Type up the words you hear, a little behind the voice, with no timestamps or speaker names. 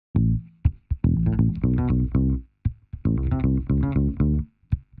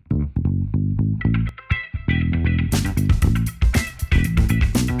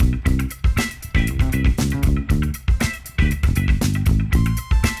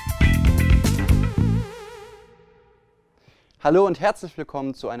Hallo und herzlich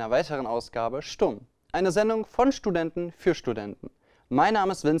willkommen zu einer weiteren Ausgabe StuM, eine Sendung von Studenten für Studenten. Mein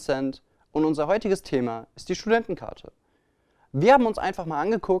Name ist Vincent und unser heutiges Thema ist die Studentenkarte. Wir haben uns einfach mal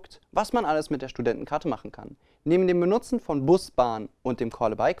angeguckt, was man alles mit der Studentenkarte machen kann. Neben dem Benutzen von Bus, Bahn und dem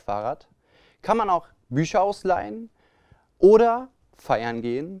Call-a-Bike-Fahrrad kann man auch Bücher ausleihen oder feiern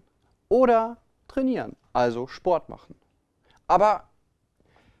gehen oder trainieren, also Sport machen. Aber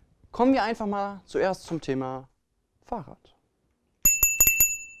kommen wir einfach mal zuerst zum Thema Fahrrad.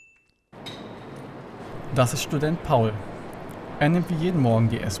 Das ist Student Paul. Er nimmt wie jeden Morgen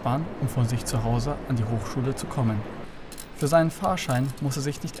die S-Bahn, um von sich zu Hause an die Hochschule zu kommen. Für seinen Fahrschein muss er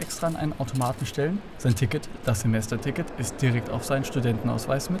sich nicht extra an einen Automaten stellen. Sein Ticket, das Semesterticket, ist direkt auf seinen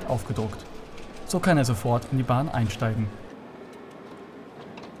Studentenausweis mit aufgedruckt. So kann er sofort in die Bahn einsteigen.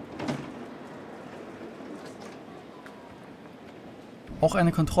 Auch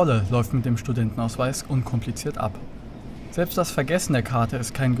eine Kontrolle läuft mit dem Studentenausweis unkompliziert ab. Selbst das Vergessen der Karte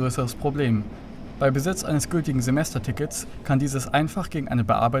ist kein größeres Problem. Bei Besitz eines gültigen Semestertickets kann dieses einfach gegen eine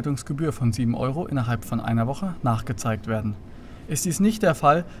Bearbeitungsgebühr von 7 € innerhalb von einer Woche nachgezeigt werden. Ist dies nicht der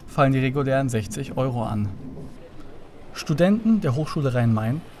Fall, fallen die regulären 60 € an. Studenten der Hochschule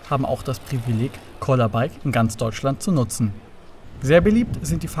RheinMain haben auch das Privileg, Call-a-Bike in ganz Deutschland zu nutzen. Sehr beliebt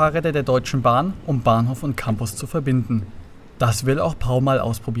sind die Fahrräder der Deutschen Bahn, um Bahnhof und Campus zu verbinden. Das will auch Paul mal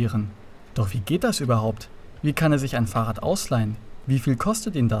ausprobieren. Doch wie geht das überhaupt? Wie kann er sich ein Fahrrad ausleihen? Wie viel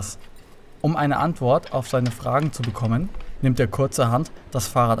kostet ihn das? Um eine Antwort auf seine Fragen zu bekommen, nimmt er kurzerhand das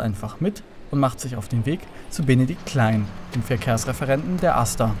Fahrrad einfach mit und macht sich auf den Weg zu Benedikt Klein, dem Verkehrsreferenten der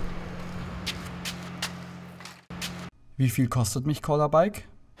AStA. Wie viel kostet mich Call-a-Bike?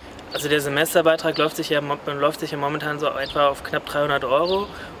 Also der Semesterbeitrag läuft sich ja momentan so etwa auf knapp 300 €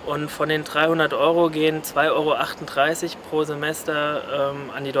 und von den 300 € gehen 2,38 € pro Semester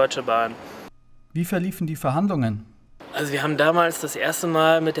an die Deutsche Bahn. Wie verliefen die Verhandlungen? Also wir haben damals das erste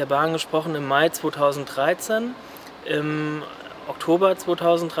Mal mit der Bahn gesprochen im Mai 2013. Im Oktober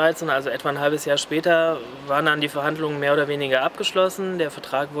 2013, also etwa ein halbes Jahr später, waren dann die Verhandlungen mehr oder weniger abgeschlossen. Der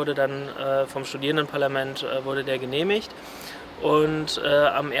Vertrag wurde dann vom Studierendenparlament genehmigt. Und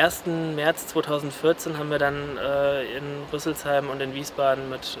am 1. März 2014 haben wir dann in Rüsselsheim und in Wiesbaden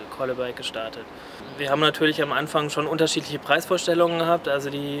mit Call-a-Bike gestartet. Wir haben natürlich am Anfang schon unterschiedliche Preisvorstellungen gehabt. Also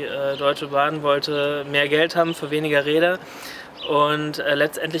die Deutsche Bahn wollte mehr Geld haben für weniger Räder. Und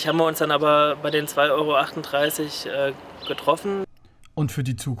letztendlich haben wir uns dann aber bei den 2,38 € getroffen. Und für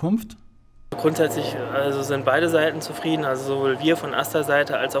die Zukunft? Grundsätzlich also sind beide Seiten zufrieden, also sowohl wir von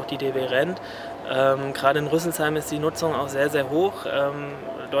AStA-Seite als auch die DB Rent. Gerade in Rüsselsheim ist die Nutzung auch sehr, sehr hoch.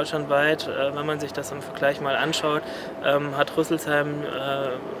 Deutschlandweit, wenn man sich das im Vergleich mal anschaut, hat Rüsselsheim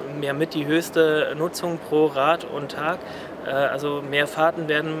mit die höchste Nutzung pro Rad und Tag. Also mehr Fahrten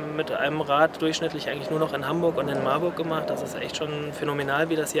werden mit einem Rad durchschnittlich eigentlich nur noch in Hamburg und in Marburg gemacht. Das ist echt schon phänomenal,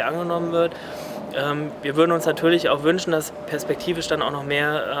 wie das hier angenommen wird. Wir würden uns natürlich auch wünschen, dass perspektivisch dann auch noch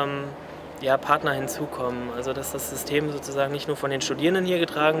mehr Partner hinzukommen. Also dass das System sozusagen nicht nur von den Studierenden hier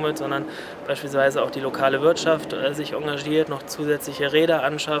getragen wird, sondern beispielsweise auch die lokale Wirtschaft sich engagiert, noch zusätzliche Räder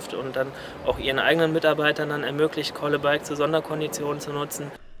anschafft und dann auch ihren eigenen Mitarbeitern dann ermöglicht, Call-a-Bike zu Sonderkonditionen zu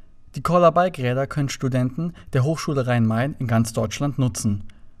nutzen. Die Call-a-Bike-Räder können Studenten der Hochschule RheinMain in ganz Deutschland nutzen.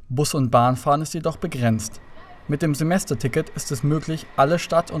 Bus- und Bahnfahren ist jedoch begrenzt. Mit dem Semesterticket ist es möglich, alle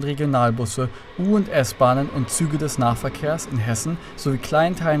Stadt- und Regionalbusse, U- und S-Bahnen und Züge des Nahverkehrs in Hessen sowie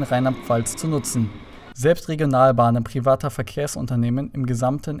kleinen Teilen Rheinland-Pfalz zu nutzen. Selbst Regionalbahnen privater Verkehrsunternehmen im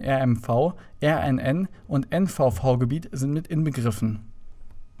gesamten RMV, RNN und NVV-Gebiet sind mit inbegriffen.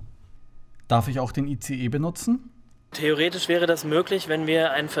 Darf ich auch den ICE benutzen? Theoretisch wäre das möglich, wenn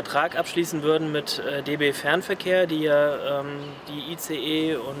wir einen Vertrag abschließen würden mit DB Fernverkehr, die ja die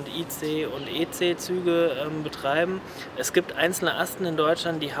ICE und IC und EC-Züge betreiben. Es gibt einzelne AStA in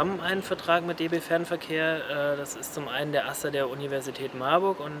Deutschland, die haben einen Vertrag mit DB Fernverkehr. Das ist zum einen der AStA der Universität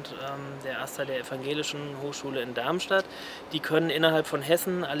Marburg und der AStA der Evangelischen Hochschule in Darmstadt. Die können innerhalb von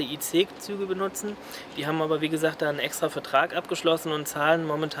Hessen alle IC-Züge benutzen. Die haben aber, wie gesagt, da einen extra Vertrag abgeschlossen und zahlen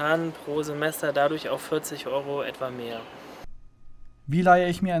momentan pro Semester dadurch auch 40 € etwa mehr. Wie leihe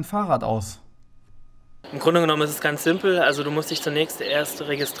ich mir ein Fahrrad aus? Im Grunde genommen ist es ganz simpel. Also du musst dich zunächst erst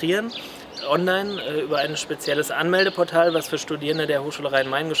registrieren, online über ein spezielles Anmeldeportal, was für Studierende der Hochschule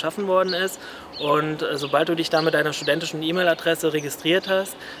RheinMain geschaffen worden ist. Und sobald du dich da mit deiner studentischen E-Mail-Adresse registriert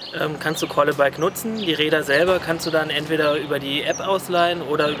hast, kannst du Call-a-Bike nutzen. Die Räder selber kannst du dann entweder über die App ausleihen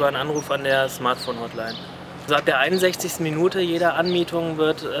oder über einen Anruf an der Smartphone-Hotline. Also ab der 61. Minute jeder Anmietung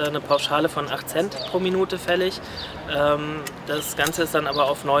wird eine Pauschale von 8 Cent pro Minute fällig. Das Ganze ist dann aber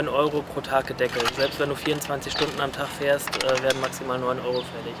auf 9 € pro Tag gedeckelt. Selbst wenn du 24 Stunden am Tag fährst, werden maximal 9 €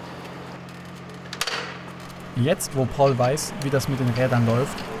 fällig. Jetzt, wo Paul weiß, wie das mit den Rädern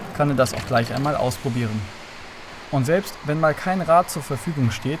läuft, kann er das auch gleich einmal ausprobieren. Und selbst wenn mal kein Rad zur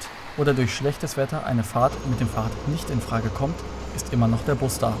Verfügung steht oder durch schlechtes Wetter eine Fahrt mit dem Fahrrad nicht in Frage kommt, ist immer noch der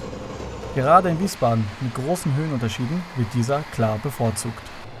Bus da. Gerade in Wiesbaden mit großen Höhenunterschieden wird dieser klar bevorzugt.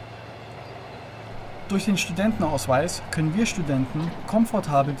 Durch den Studentenausweis können wir Studenten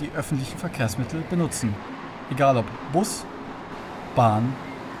komfortabel die öffentlichen Verkehrsmittel benutzen. Egal ob Bus, Bahn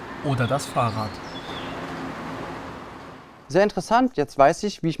oder das Fahrrad. Sehr interessant, jetzt weiß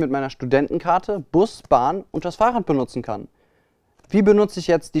ich, wie ich mit meiner Studentenkarte Bus, Bahn und das Fahrrad benutzen kann. Wie benutze ich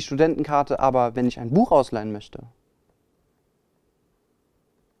jetzt die Studentenkarte aber, wenn ich ein Buch ausleihen möchte?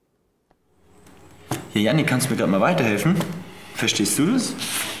 Ja, Janni, kannst du mir gerade mal weiterhelfen? Verstehst du das?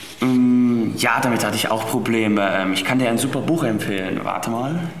 Ja, damit hatte ich auch Probleme. Ich kann dir ein super Buch empfehlen. Warte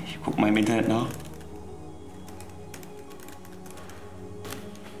mal, ich guck mal im Internet nach.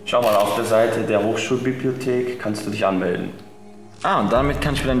 Schau mal, auf der Seite der Hochschulbibliothek kannst du dich anmelden. Ah, und damit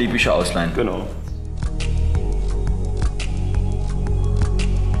kann ich mir dann die Bücher ausleihen. Genau.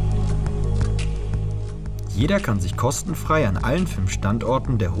 Jeder kann sich kostenfrei an allen 5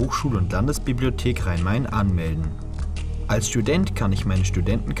 Standorten der Hochschul- und Landesbibliothek RheinMain anmelden. Als Student kann ich meine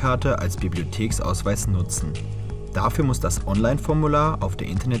Studentenkarte als Bibliotheksausweis nutzen. Dafür muss das Online-Formular auf der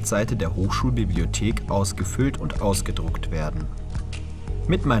Internetseite der Hochschulbibliothek ausgefüllt und ausgedruckt werden.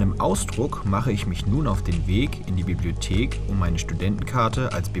 Mit meinem Ausdruck mache ich mich nun auf den Weg in die Bibliothek, um meine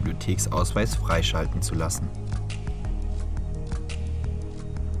Studentenkarte als Bibliotheksausweis freischalten zu lassen.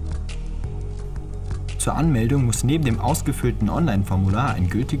 Zur Anmeldung muss neben dem ausgefüllten Online-Formular ein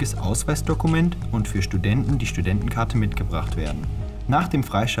gültiges Ausweisdokument und für Studenten die Studentenkarte mitgebracht werden. Nach dem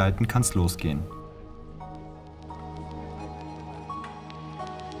Freischalten kann es losgehen.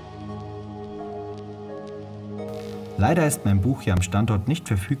 Leider ist mein Buch hier am Standort nicht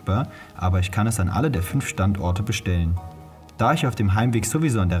verfügbar, aber ich kann es an alle der 5 Standorte bestellen. Da ich auf dem Heimweg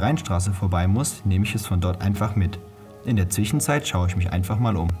sowieso an der Rheinstraße vorbei muss, nehme ich es von dort einfach mit. In der Zwischenzeit schaue ich mich einfach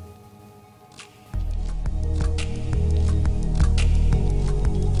mal um.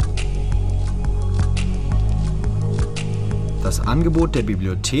 Das Angebot der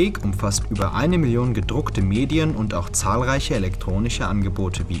Bibliothek umfasst über 1 Million gedruckte Medien und auch zahlreiche elektronische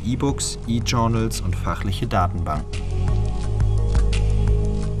Angebote wie E-Books, E-Journals und fachliche Datenbanken.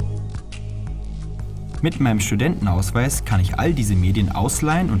 Mit meinem Studentenausweis kann ich all diese Medien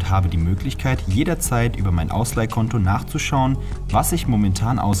ausleihen und habe die Möglichkeit, jederzeit über mein Ausleihkonto nachzuschauen, was ich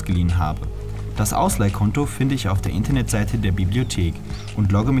momentan ausgeliehen habe. Das Ausleihkonto finde ich auf der Internetseite der Bibliothek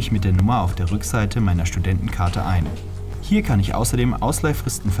und logge mich mit der Nummer auf der Rückseite meiner Studentenkarte ein. Hier kann ich außerdem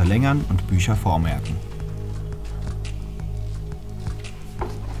Ausleihfristen verlängern und Bücher vormerken.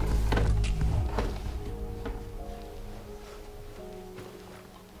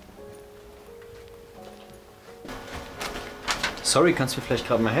 Sorry, kannst du mir vielleicht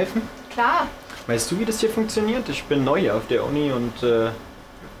gerade mal helfen? Klar. Weißt du, wie das hier funktioniert? Ich bin neu hier auf der Uni und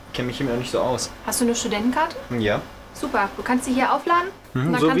kenne mich hier noch nicht so aus. Hast du eine Studentenkarte? Ja. Super, du kannst sie hier aufladen.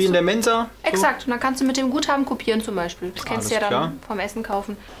 So wie in der Mensa? Exakt, und dann kannst du mit dem Guthaben kopieren zum Beispiel. Das kennst du ja dann klar. vom Essen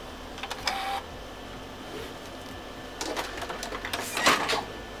kaufen.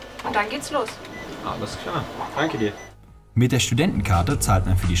 Und dann geht's los. Alles klar, danke dir. Mit der Studentenkarte zahlt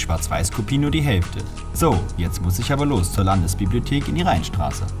man für die Schwarz-Weiß-Kopie nur die Hälfte. So, jetzt muss ich aber los zur Landesbibliothek in die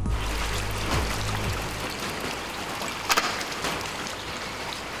Rheinstraße.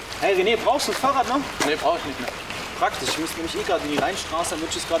 Hey René, brauchst du das Fahrrad noch? Nee, brauche ich nicht mehr. Praktisch, ich muss nämlich gerade in die Rheinstraße, dann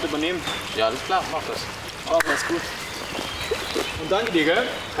würde ich es gerade übernehmen. Ja, alles klar, mach das. Mach das gut. Und danke dir, gell?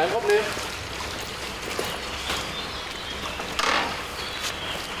 Kein Problem.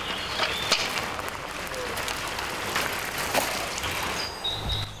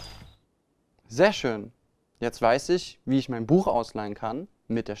 Sehr schön. Jetzt weiß ich, wie ich mein Buch ausleihen kann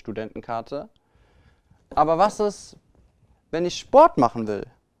mit der Studentenkarte. Aber was ist, wenn ich Sport machen will?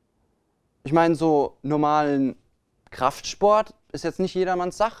 Ich meine, so normalen Kraftsport ist jetzt nicht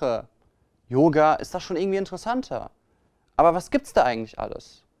jedermanns Sache. Yoga ist das schon irgendwie interessanter. Aber was gibt's da eigentlich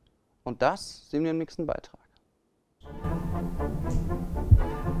alles? Und das sehen wir im nächsten Beitrag.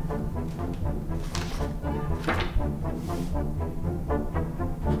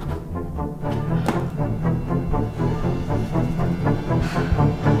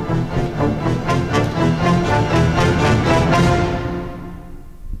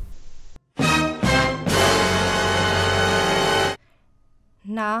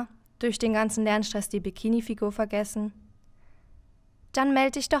 Na, durch den ganzen Lernstress die Bikini-Figur vergessen? Dann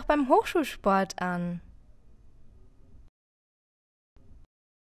melde dich doch beim Hochschulsport an.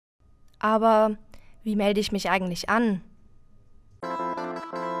 Aber wie melde ich mich eigentlich an?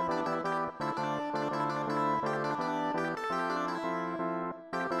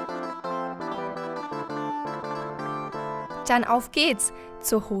 Dann auf geht's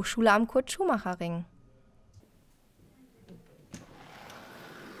zur Hochschule am Kurt-Schumacher-Ring.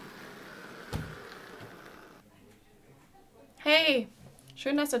 Hey,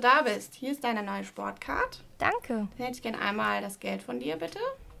 schön, dass du da bist. Hier ist deine neue Sportcard. Danke. Dann hätte ich gerne einmal das Geld von dir, bitte.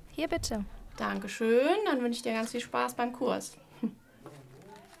 Hier bitte. Dankeschön. Dann wünsche ich dir ganz viel Spaß beim Kurs.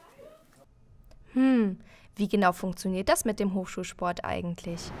 Wie genau funktioniert das mit dem Hochschulsport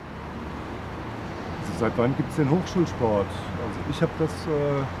eigentlich? Also seit wann gibt es den Hochschulsport? Also ich habe das,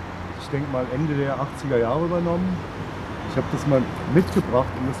 ich denke mal, Ende der 80er Jahre übernommen. Ich habe das mal mitgebracht,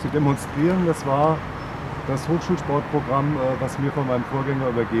 um das zu demonstrieren. Das war das Hochschulsportprogramm, was mir von meinem Vorgänger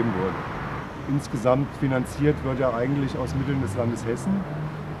übergeben wurde. Insgesamt finanziert wird er eigentlich aus Mitteln des Landes Hessen,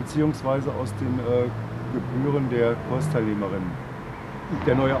 beziehungsweise aus den Gebühren der Kursteilnehmerinnen.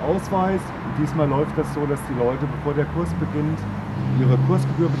 Der neue Ausweis, diesmal läuft das so, dass die Leute, bevor der Kurs beginnt, ihre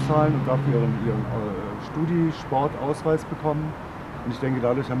Kursgebühr bezahlen und dafür ihren Studiensportausweis bekommen. Und ich denke,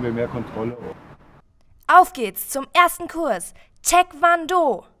 dadurch haben wir mehr Kontrolle. Auf geht's zum ersten Kurs.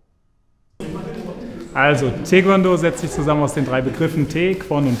 Taekwondo. Also, Taekwondo setzt sich zusammen aus den 3 Begriffen Te,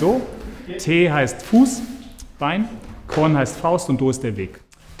 Kwon und Do. Te heißt Fuß, Bein, Kwon heißt Faust und Do ist der Weg.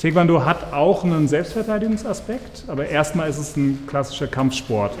 Taekwondo hat auch einen Selbstverteidigungsaspekt, aber erstmal ist es ein klassischer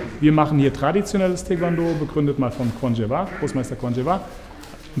Kampfsport. Wir machen hier traditionelles Taekwondo, begründet mal von Großmeister Kwon Jae-wa.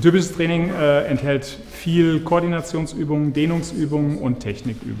 Ein typisches Training enthält viel Koordinationsübungen, Dehnungsübungen und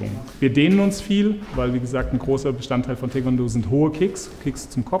Technikübungen. Wir dehnen uns viel, weil wie gesagt ein großer Bestandteil von Taekwondo sind hohe Kicks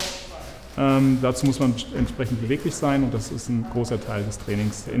zum Kopf. Dazu muss man entsprechend beweglich sein und das ist ein großer Teil des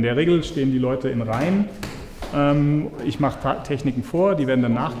Trainings. In der Regel stehen die Leute in Reihen. Ich mache Techniken vor, die werden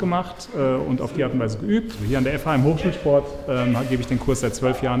dann nachgemacht und auf die Art und Weise geübt. Hier an der FH im Hochschulsport gebe ich den Kurs seit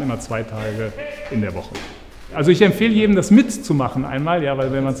 12 Jahren immer 2 Tage in der Woche. Also ich empfehle jedem, das mitzumachen einmal, ja,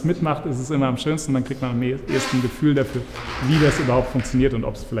 weil wenn man es mitmacht, ist es immer am schönsten, dann kriegt man am ehesten ein Gefühl dafür, wie das überhaupt funktioniert und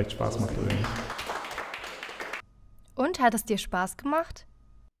ob es vielleicht Spaß macht oder nicht. Und, hat es dir Spaß gemacht?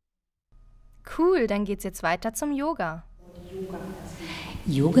 Cool, dann geht's jetzt weiter zum Yoga.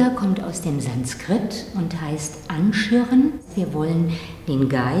 Yoga kommt aus dem Sanskrit und heißt anschirren. Wir wollen den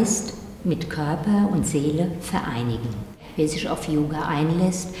Geist mit Körper und Seele vereinigen. Wer sich auf Yoga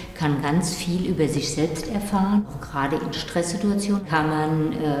einlässt, kann ganz viel über sich selbst erfahren. Auch gerade in Stresssituationen kann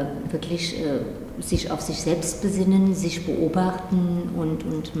man wirklich sich auf sich selbst besinnen, sich beobachten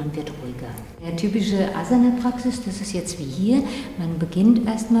und man wird ruhiger. Der typische Asana-Praxis, das ist jetzt wie hier. Man beginnt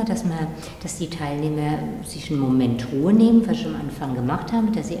erstmal, dass die Teilnehmer sich einen Moment Ruhe nehmen, was ich am Anfang gemacht habe,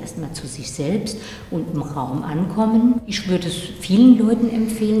 dass sie erstmal zu sich selbst und im Raum ankommen. Ich würde es vielen Leuten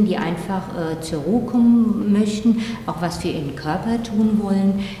empfehlen, die einfach zur Ruhe kommen möchten, auch was für ihren Körper tun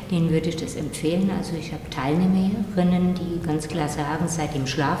wollen, denen würde ich das empfehlen. Also ich habe Teilnehmerinnen, die ganz klar sagen, seitdem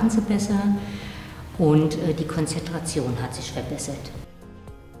schlafen sie besser. Und die Konzentration hat sich verbessert.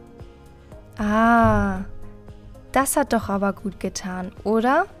 Ah, das hat doch aber gut getan,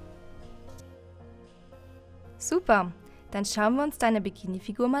 oder? Super, dann schauen wir uns deine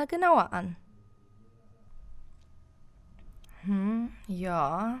Bikini-Figur mal genauer an.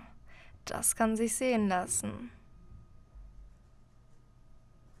 Ja, das kann sich sehen lassen.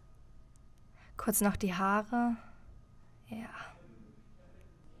 Kurz noch die Haare. Ja.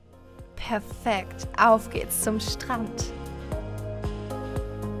 Perfekt, auf geht's zum Strand.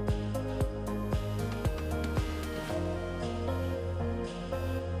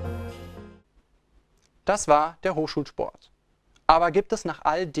 Das war der Hochschulsport. Aber gibt es nach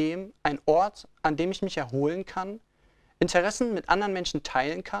all dem einen Ort, an dem ich mich erholen kann, Interessen mit anderen Menschen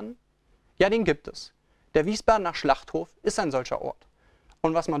teilen kann? Ja, den gibt es. Der Wiesbadener Schlachthof ist ein solcher Ort.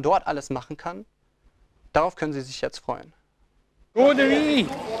 Und was man dort alles machen kann, darauf können Sie sich jetzt freuen. Gute Wie!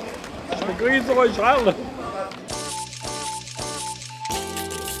 Ich begrüße euch alle!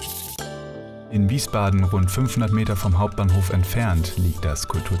 In Wiesbaden, rund 500 Meter vom Hauptbahnhof entfernt, liegt das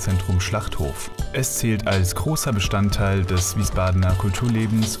Kulturzentrum Schlachthof. Es zählt als großer Bestandteil des Wiesbadener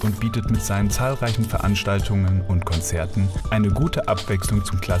Kulturlebens und bietet mit seinen zahlreichen Veranstaltungen und Konzerten eine gute Abwechslung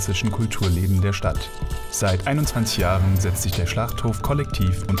zum klassischen Kulturleben der Stadt. Seit 21 Jahren setzt sich der Schlachthof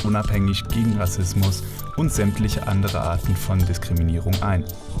kollektiv und unabhängig gegen Rassismus und sämtliche andere Arten von Diskriminierung ein.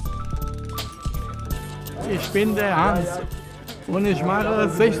 Ich bin der Hans. Und ich mache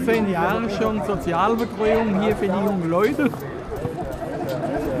 16 Jahre schon Sozialbetreuung hier für die jungen Leute.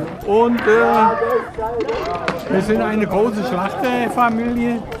 Und wir sind eine große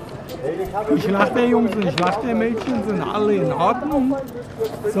Schlachterfamilie. Die Schlachterjungs und die Schlachtermädchen sind alle in Ordnung.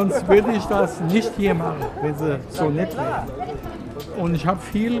 Sonst würde ich das nicht hier machen, wenn sie so nett wären. Und ich habe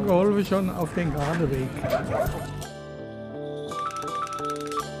viel geholfen schon auf den geraden Weg.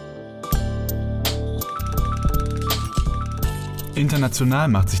 International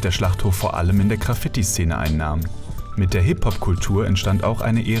macht sich der Schlachthof vor allem in der Graffiti-Szene einen Namen. Mit der Hip-Hop-Kultur entstand auch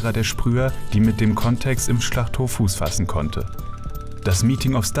eine Ära der Sprüher, die mit dem Kontext im Schlachthof Fuß fassen konnte. Das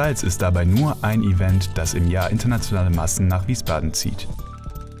Meeting of Styles ist dabei nur ein Event, das im Jahr internationale Massen nach Wiesbaden zieht.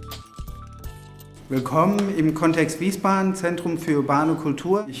 Willkommen im Kontext Wiesbaden, Zentrum für urbane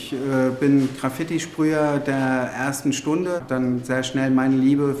Kultur. Ich bin Graffiti-Sprüher der ersten Stunde, dann sehr schnell meine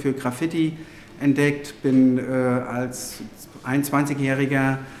Liebe für Graffiti entdeckt, bin als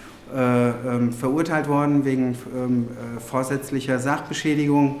 21-Jähriger verurteilt worden wegen vorsätzlicher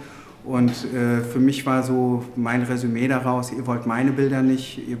Sachbeschädigung. Und für mich war so mein Resümee daraus, ihr wollt meine Bilder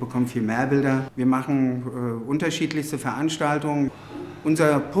nicht, ihr bekommt viel mehr Bilder. Wir machen unterschiedlichste Veranstaltungen.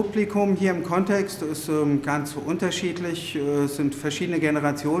 Unser Publikum hier im Kontext ist ganz unterschiedlich. Es sind verschiedene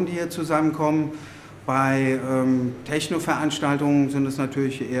Generationen, die hier zusammenkommen. Bei Techno-Veranstaltungen sind es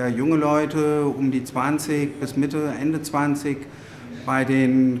natürlich eher junge Leute, um die 20 bis Mitte, Ende 20. Bei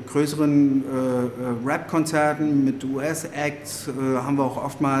den größeren Rap-Konzerten mit US-Acts haben wir auch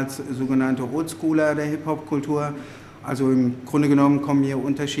oftmals sogenannte Oldschooler der Hip-Hop-Kultur. Also im Grunde genommen kommen hier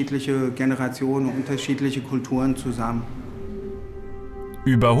unterschiedliche Generationen, unterschiedliche Kulturen zusammen.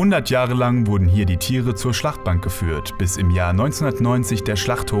 Über 100 Jahre lang wurden hier die Tiere zur Schlachtbank geführt, bis im Jahr 1990 der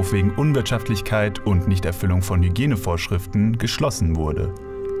Schlachthof wegen Unwirtschaftlichkeit und Nichterfüllung von Hygienevorschriften geschlossen wurde.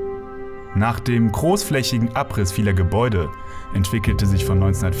 Nach dem großflächigen Abriss vieler Gebäude entwickelte sich von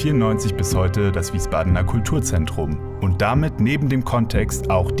 1994 bis heute das Wiesbadener Kulturzentrum und damit neben dem Kontext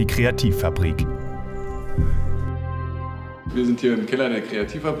auch die Kreativfabrik. Wir sind hier im Keller der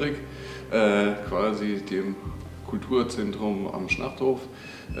Kreativfabrik, quasi dem Kulturzentrum am Schlachthof.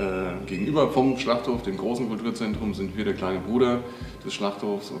 Gegenüber vom Schlachthof, dem großen Kulturzentrum, sind wir der kleine Bruder des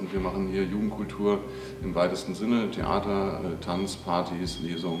Schlachthofs und wir machen hier Jugendkultur im weitesten Sinne, Theater, Tanz, Partys,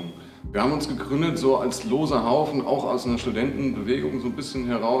 Lesungen. Wir haben uns gegründet so als loser Haufen, auch aus einer Studentenbewegung so ein bisschen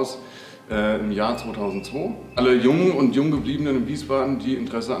heraus im Jahr 2002. Alle Jungen und Junggebliebenen in Wiesbaden, die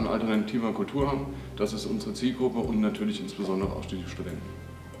Interesse an alternativer Kultur haben, das ist unsere Zielgruppe und natürlich insbesondere auch die Studenten.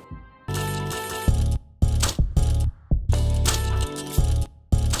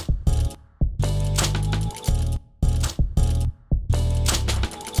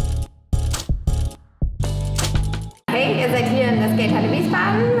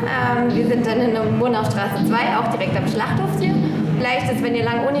 Wir sind dann in der Murnaustraße 2, auch direkt am Schlachthof hier. Vielleicht ist, wenn ihr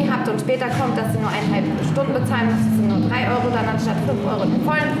lange Uni habt und später kommt, dass ihr nur 1,5 Stunden bezahlen müsst, das sind nur 3 € dann anstatt 5 € den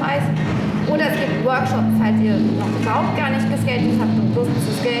vollen Preis. Oder es gibt Workshops, falls ihr noch überhaupt gar nicht geskatet habt und Lust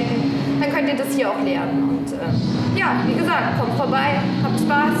zu skaten, dann könnt ihr das hier auch lernen. Und ja, wie gesagt, kommt vorbei, habt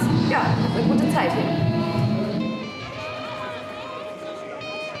Spaß, ja, habt eine gute Zeit hier.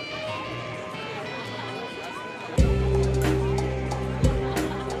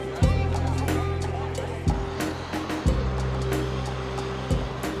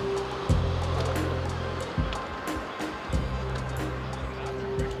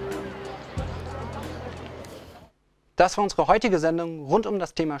 Das war unsere heutige Sendung rund um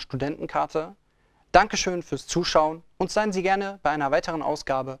das Thema Studentenkarte. Dankeschön fürs Zuschauen und seien Sie gerne bei einer weiteren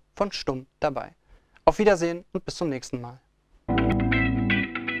Ausgabe von StuM dabei. Auf Wiedersehen und bis zum nächsten Mal.